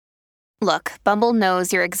Look, Bumble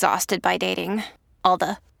knows you're exhausted by dating. All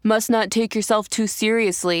the must not take yourself too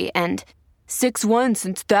seriously and 6'1"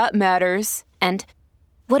 since that matters. And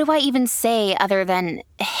what do I even say other than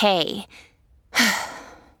hey?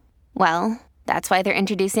 Well, that's why they're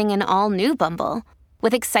introducing an all-new Bumble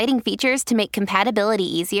with exciting features to make compatibility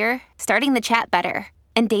easier, starting the chat better,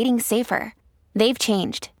 and dating safer. They've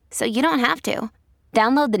changed, so you don't have to.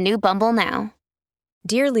 Download the new Bumble now.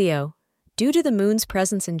 Dear Leo, due to the moon's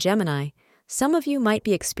presence in Gemini, some of you might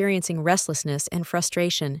be experiencing restlessness and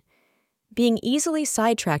frustration. Being easily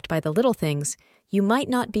sidetracked by the little things, you might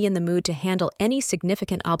not be in the mood to handle any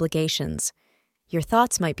significant obligations. Your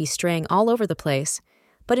thoughts might be straying all over the place,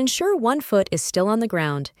 but ensure one foot is still on the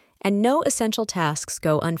ground and no essential tasks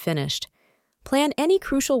go unfinished. Plan any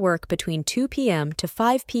crucial work between 2 p.m. to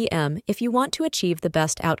 5 p.m. if you want to achieve the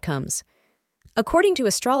best outcomes. According to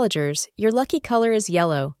astrologers, your lucky color is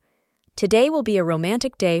yellow. Today will be a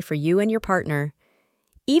romantic day for you and your partner.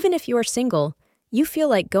 Even if you are single, you feel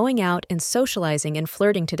like going out and socializing and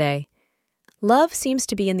flirting today. Love seems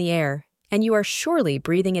to be in the air, and you are surely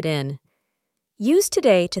breathing it in. Use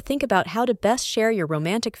today to think about how to best share your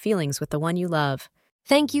romantic feelings with the one you love.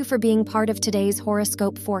 Thank you for being part of today's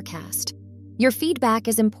horoscope forecast. Your feedback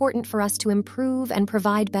is important for us to improve and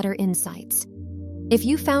provide better insights. If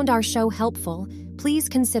you found our show helpful, please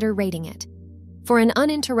consider rating it. For an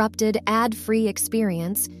uninterrupted, ad-free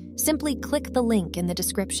experience, simply click the link in the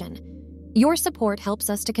description. Your support helps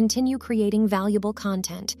us to continue creating valuable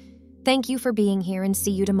content. Thank you for being here and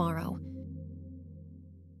see you tomorrow.